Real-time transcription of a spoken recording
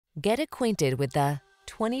Get acquainted with the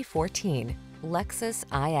 2014 Lexus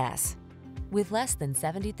IS. With less than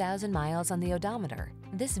 70,000 miles on the odometer,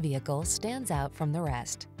 this vehicle stands out from the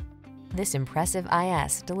rest. This impressive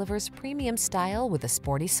IS delivers premium style with a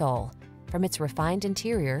sporty soul. From its refined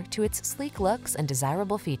interior to its sleek looks and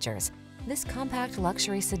desirable features, this compact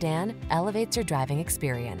luxury sedan elevates your driving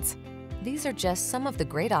experience. These are just some of the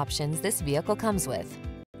great options this vehicle comes with: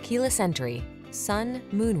 keyless entry, sun,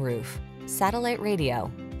 moonroof, satellite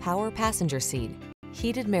radio, power passenger seat,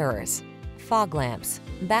 heated mirrors, fog lamps,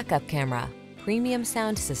 backup camera, premium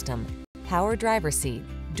sound system, power driver seat,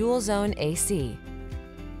 dual zone AC.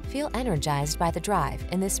 Feel energized by the drive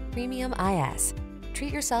in this premium IS.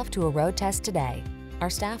 Treat yourself to a road test today. Our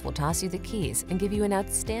staff will toss you the keys and give you an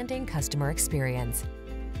outstanding customer experience.